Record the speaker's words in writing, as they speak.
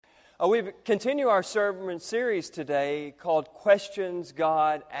We continue our sermon series today called Questions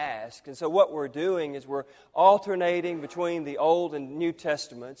God Asks. And so what we're doing is we're alternating between the Old and New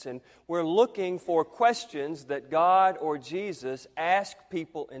Testaments, and we're looking for questions that God or Jesus ask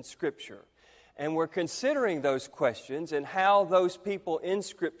people in Scripture. And we're considering those questions and how those people in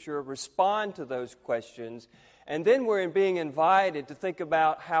Scripture respond to those questions. And then we're being invited to think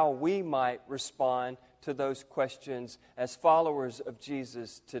about how we might respond to those questions as followers of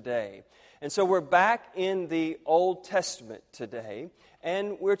Jesus today. And so we're back in the Old Testament today,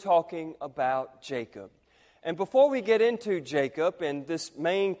 and we're talking about Jacob. And before we get into Jacob and this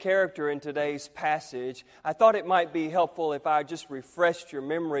main character in today's passage, I thought it might be helpful if I just refreshed your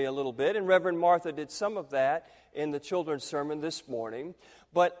memory a little bit. And Reverend Martha did some of that in the children's sermon this morning.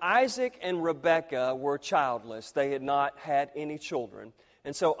 But Isaac and Rebekah were childless. They had not had any children.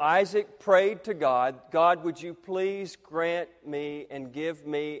 And so Isaac prayed to God, God, would you please grant me and give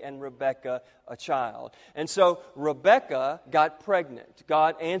me and Rebekah a child? And so Rebekah got pregnant.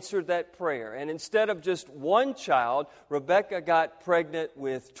 God answered that prayer. And instead of just one child, Rebekah got pregnant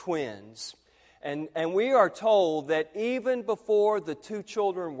with twins. And we are told that even before the two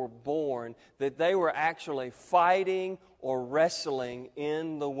children were born, that they were actually fighting or wrestling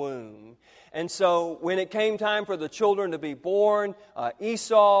in the womb. And so when it came time for the children to be born,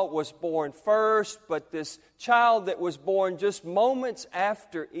 Esau was born first, but this child that was born just moments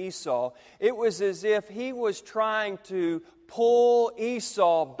after Esau, it was as if he was trying to pull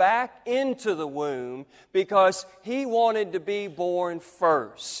Esau back into the womb because he wanted to be born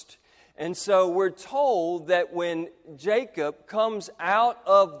first. And so we're told that when Jacob comes out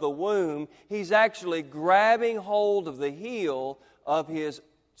of the womb, he's actually grabbing hold of the heel of his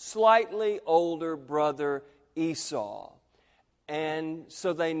slightly older brother Esau. And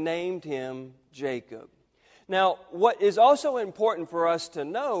so they named him Jacob. Now, what is also important for us to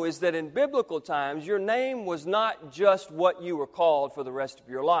know is that in biblical times, your name was not just what you were called for the rest of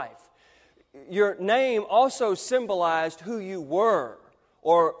your life. Your name also symbolized who you were,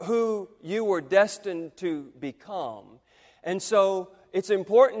 or who you were destined to become. And so it's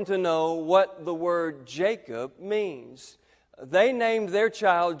important to know what the word Jacob means. They named their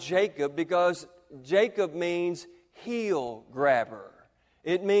child Jacob because Jacob means heel grabber.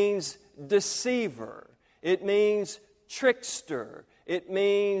 It means deceiver. It means trickster. It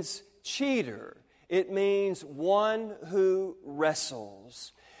means cheater. It means one who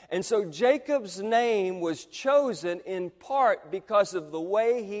wrestles. And so Jacob's name was chosen in part because of the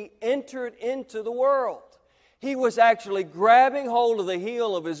way he entered into the world. He was actually grabbing hold of the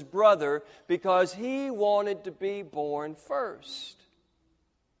heel of his brother because he wanted to be born first.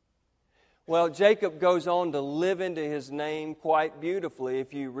 Well, Jacob goes on to live into his name quite beautifully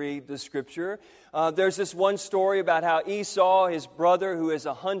if you read the Scripture. There's this one story about how Esau, his brother, who is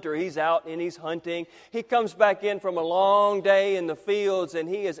a hunter, he's out and he's hunting. He comes back in from a long day in the fields and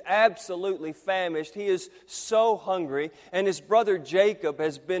he is absolutely famished. He is so hungry. And his brother Jacob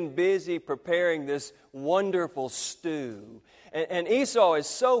has been busy preparing this wonderful stew. And Esau is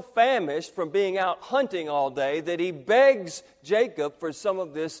so famished from being out hunting all day that he begs Jacob for some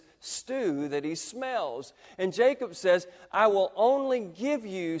of this stew that he smells. And Jacob says, I will only give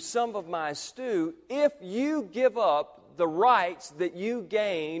you some of my stew if you give up the rights that you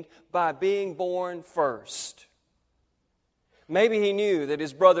gained by being born first. Maybe he knew that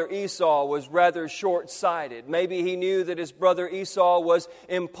his brother Esau was rather short-sighted. Maybe he knew that his brother Esau was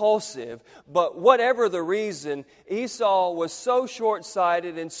impulsive. But whatever the reason, Esau was so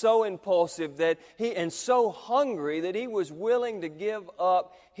short-sighted and so impulsive and so hungry that he was willing to give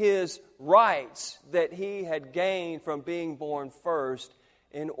up his rights that he had gained from being born first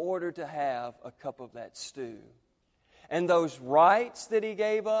in order to have a cup of that stew. And those rights that he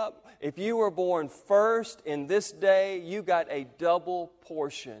gave up, if you were born first in this day, you got a double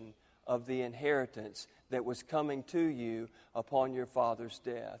portion of the inheritance that was coming to you upon your father's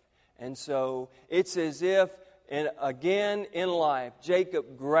death. And so it's as if, again in life,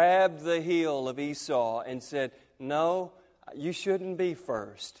 Jacob grabbed the heel of Esau and said, no, you shouldn't be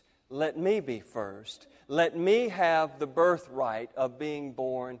first. Let me be first. Let me have the birthright of being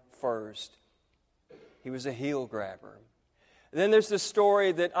born first. He was a heel grabber. Then there's the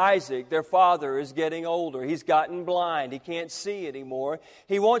story that Isaac, their father, is getting older. He's gotten blind. He can't see anymore.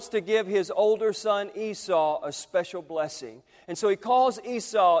 He wants to give his older son Esau a special blessing. And so he calls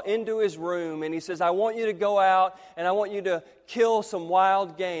Esau into his room and he says, I want you to go out and I want you to kill some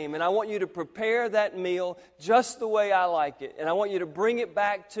wild game, and I want you to prepare that meal just the way I like it. And I want you to bring it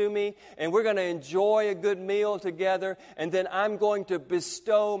back to me, and we're going to enjoy a good meal together, and then I'm going to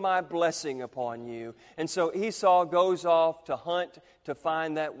bestow my blessing upon you. And so Esau goes off to hunt to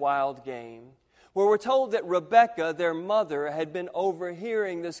find that wild game. Well, we're told that Rebekah, their mother, had been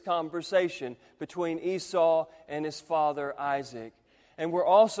overhearing this conversation between Esau and his father Isaac. And we're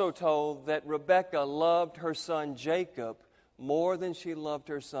also told that Rebekah loved her son Jacob more than she loved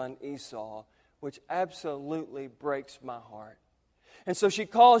her son Esau, which absolutely breaks my heart. And so she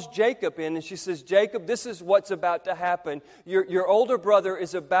calls Jacob in and she says, Jacob, this is what's about to happen. Your older brother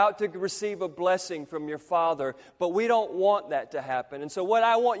is about to receive a blessing from your father, but we don't want that to happen. And so what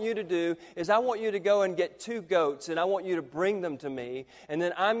I want you to do is I want you to go and get 2 goats, and I want you to bring them to me. And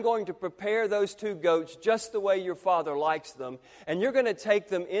then I'm going to prepare those 2 goats just the way your father likes them. And you're going to take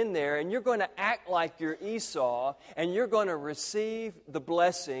them in there, and you're going to act like you're Esau, and you're going to receive the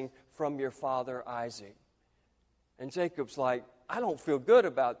blessing from your father Isaac. And Jacob's like, I don't feel good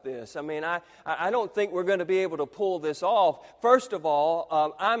about this. I mean, I don't think we're going to be able to pull this off. First of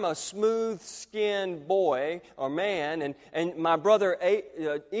all, I'm a smooth-skinned boy or man, and my brother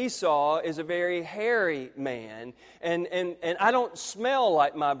Esau is a very hairy man. And I don't smell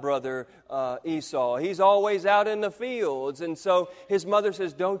like my brother Esau. He's always out in the fields. And so his mother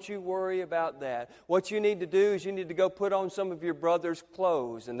says, don't you worry about that. What you need to do is you need to go put on some of your brother's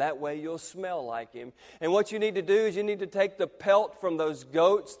clothes, and that way you'll smell like him. And what you need to do is you need to take the pelt from those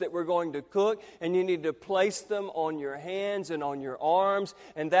goats that we're going to cook, and you need to place them on your hands and on your arms,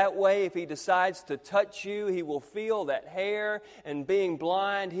 and that way if he decides to touch you, he will feel that hair, and being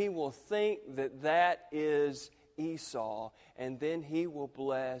blind, he will think that that is Esau, and then he will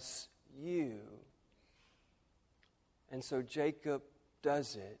bless you. And so Jacob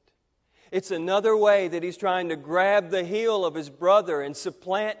does it. It's another way that he's trying to grab the heel of his brother and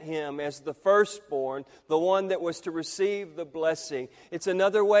supplant him as the firstborn, the one that was to receive the blessing. It's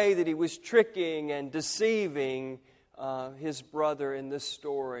another way that he was tricking and deceiving his brother in this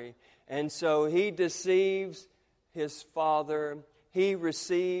story. And so he deceives his father, he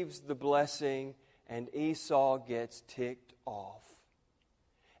receives the blessing, and Esau gets ticked off.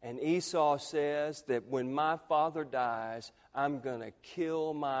 And Esau says that when my father dies, I'm going to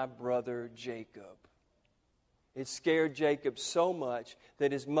kill my brother Jacob. It scared Jacob so much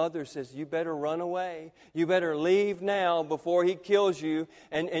that his mother says, you better run away. You better leave now before he kills you.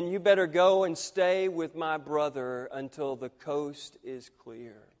 And you better go and stay with my brother until the coast is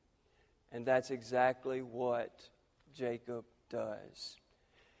clear. And that's exactly what Jacob does.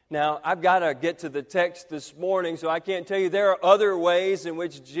 Now, I've got to get to the text this morning, so I can't tell you. There are other ways in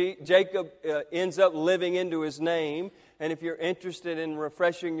which Jacob ends up living into his name. And if you're interested in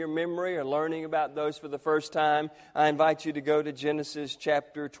refreshing your memory or learning about those for the first time, I invite you to go to Genesis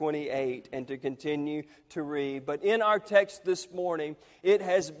chapter 28 and to continue to read. But in our text this morning, it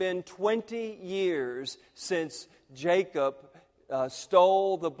has been 20 years since Jacob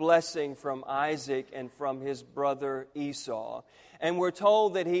stole the blessing from Isaac and from his brother Esau. And we're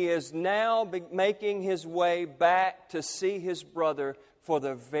told that he is now making his way back to see his brother for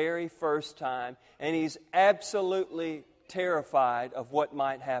the very first time. And he's absolutely terrified of what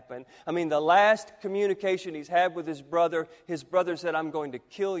might happen. I mean, the last communication he's had with his brother said, I'm going to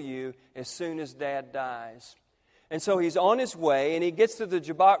kill you as soon as Dad dies. And so he's on his way, and he gets to the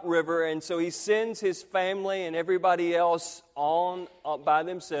Jabbok River, and so he sends his family and everybody else on by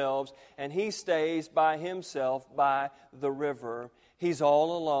themselves, and he stays by himself by the river. He's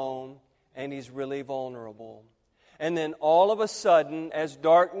all alone, and he's really vulnerable. And then all of a sudden, as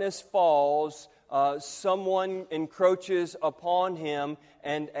darkness falls, someone encroaches upon him,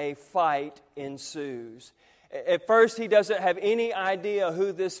 and a fight ensues. At first, he doesn't have any idea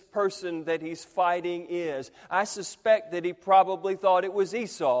who this person that he's fighting is. I suspect that he probably thought it was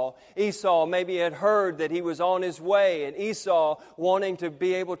Esau. Esau maybe had heard that he was on his way, and Esau, wanting to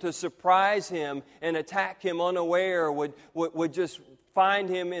be able to surprise him and attack him unaware, would just find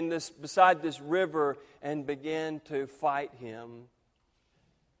him beside this river and begin to fight him.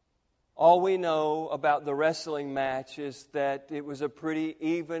 All we know about the wrestling match is that it was a pretty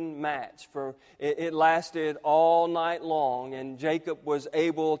even match. It lasted all night long, and Jacob was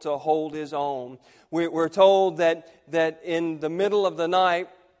able to hold his own. We're told that in the middle of the night,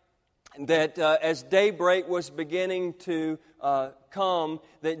 that as daybreak was beginning to come,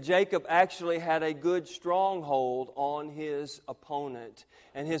 that Jacob actually had a good stronghold on his opponent.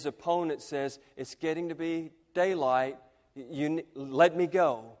 And his opponent says, it's getting to be daylight. Let me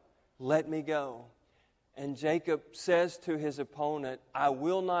go. Let me go. And Jacob says to his opponent, I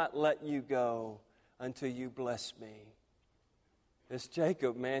will not let you go until you bless me. This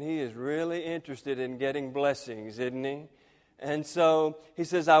Jacob, man, he is really interested in getting blessings, isn't he? And so he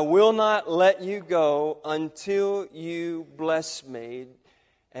says, I will not let you go until you bless me.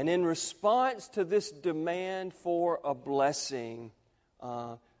 And in response to this demand for a blessing,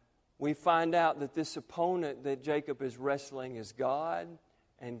 we find out that this opponent that Jacob is wrestling is God.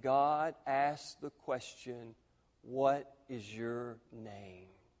 And God asks the question, what is your name?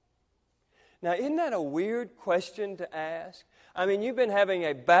 Now, isn't that a weird question to ask? I mean, you've been having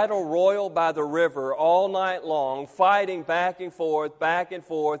a battle royal by the river all night long, fighting back and forth, back and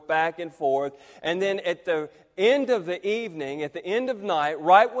forth, back and forth. And then at the end of the evening, at the end of night,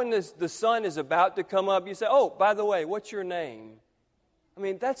 right when the sun is about to come up, you say, oh, by the way, what's your name? I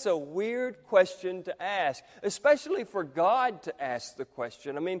mean, that's a weird question to ask, especially for God to ask the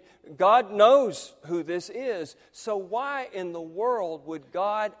question. I mean, God knows who this is. So why in the world would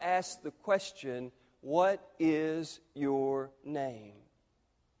God ask the question, what is your name?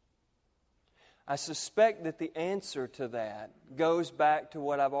 I suspect that the answer to that goes back to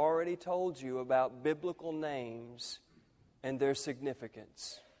what I've already told you about biblical names and their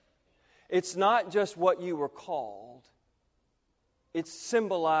significance. It's not just what you were called. It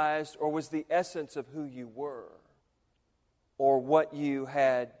symbolized or was the essence of who you were or what you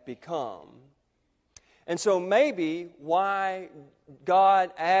had become. And so maybe why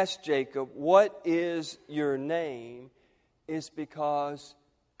God asked Jacob, what is your name, is because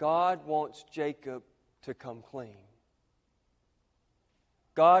God wants Jacob to come clean.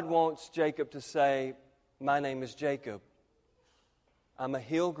 God wants Jacob to say, my name is Jacob. I'm a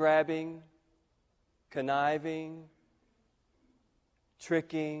heel-grabbing, conniving,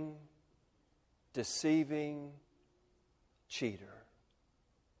 tricking, deceiving cheater.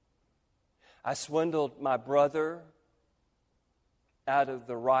 I swindled my brother out of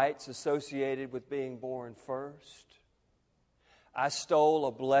the rights associated with being born first. I stole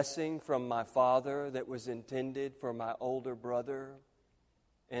a blessing from my father that was intended for my older brother.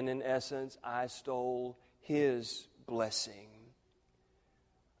 And in essence, I stole his blessing.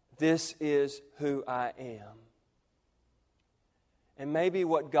 This is who I am. And maybe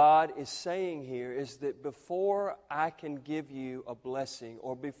what God is saying here is that before I can give you a blessing,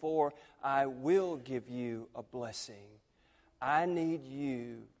 or before I will give you a blessing, I need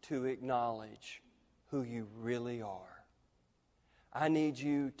you to acknowledge who you really are. I need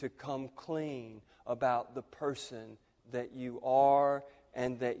you to come clean about the person that you are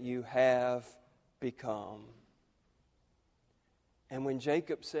and that you have become. And when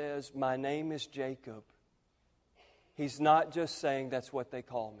Jacob says, my name is Jacob, he's not just saying that's what they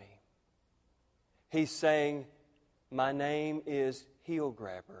call me. He's saying, my name is heel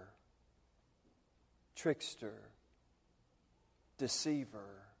grabber, trickster,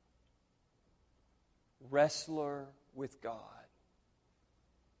 deceiver, wrestler with God.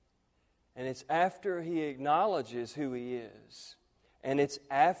 And it's after he acknowledges who he is, and it's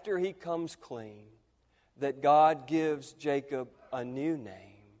after he comes clean, that God gives Jacob a new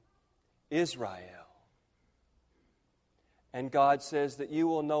name, Israel. And God says that you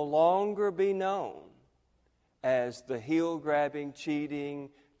will no longer be known as the heel-grabbing,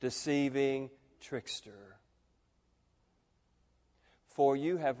 cheating, deceiving trickster. For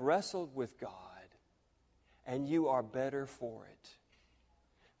you have wrestled with God, and you are better for it.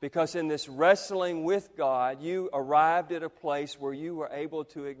 Because in this wrestling with God, you arrived at a place where you were able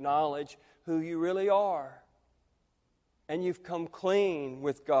to acknowledge who you really are. And you've come clean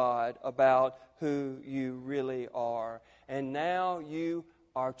with God about who you really are. And now you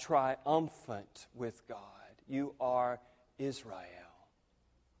are triumphant with God. You are Israel.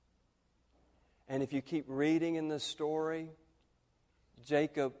 And if you keep reading in the story,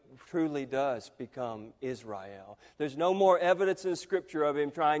 Jacob truly does become Israel. There's no more evidence in Scripture of him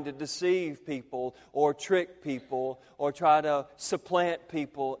trying to deceive people or trick people or try to supplant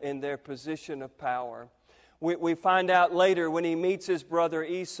people in their position of power. We find out later when he meets his brother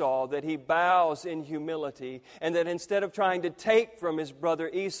Esau that he bows in humility, and that instead of trying to take from his brother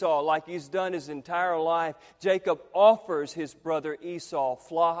Esau like he's done his entire life, Jacob offers his brother Esau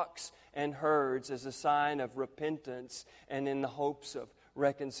flocks and herds as a sign of repentance and in the hopes of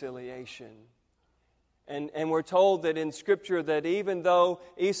reconciliation. And we're told that in Scripture that even though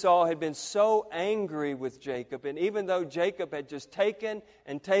Esau had been so angry with Jacob, and even though Jacob had just taken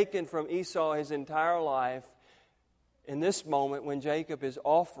and taken from Esau his entire life, in this moment when Jacob is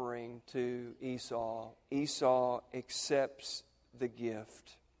offering to Esau, Esau accepts the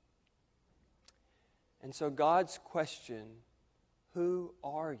gift. And so God's question, who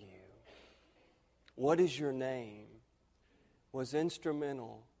are you? What is your name? Was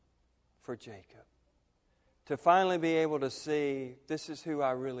instrumental for Jacob. to finally be able to see this is who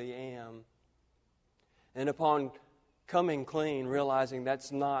I really am. And upon coming clean, realizing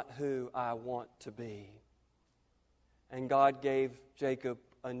that's not who I want to be. And God gave Jacob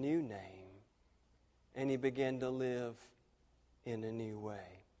a new name, and he began to live in a new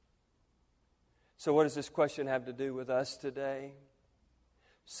way. So what does this question have to do with us today?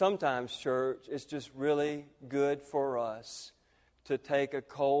 Sometimes, church, it's just really good for us to take a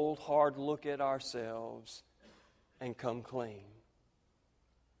cold, hard look at ourselves and come clean.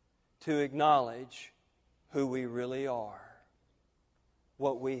 To acknowledge who we really are,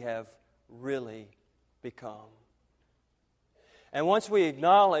 what we have really become. And once we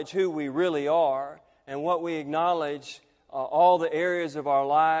acknowledge who we really are, and what we acknowledge all the areas of our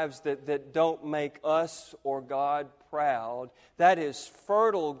lives that don't make us or God proud, that is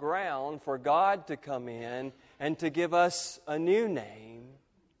fertile ground for God to come in and to give us a new name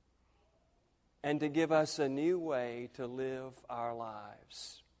and to give us a new way to live our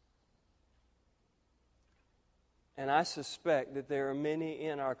lives. And I suspect that there are many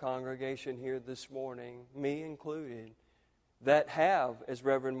in our congregation here this morning, me included, that have, as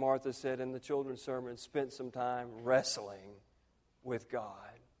Reverend Martha said in the children's sermon, spent some time wrestling with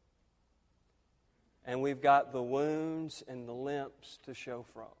God. And we've got the wounds and the limps to show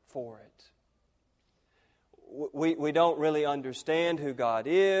for it. We don't really understand who God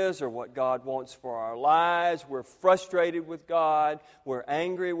is or what God wants for our lives. We're frustrated with God. We're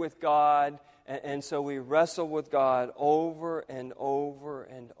angry with God. And so we wrestle with God over and over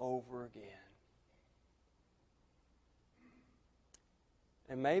and over again.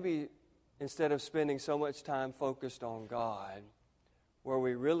 And maybe instead of spending so much time focused on God, where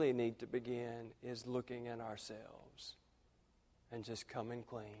we really need to begin is looking at ourselves and just coming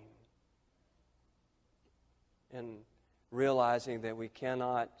clean. And realizing that we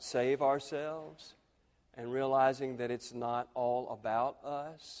cannot save ourselves, and realizing that it's not all about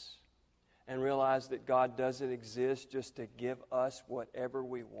us, and realize that God doesn't exist just to give us whatever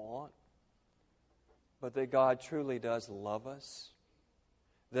we want, but that God truly does love us,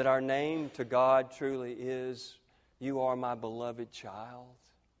 that our name to God truly is, "You are my beloved child,"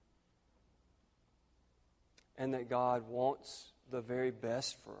 and that God wants the very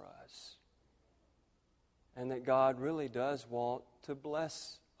best for us. And that God really does want to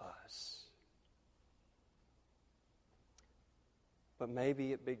bless us. But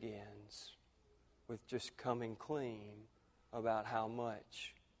maybe it begins with just coming clean about how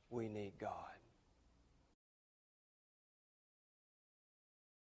much we need God.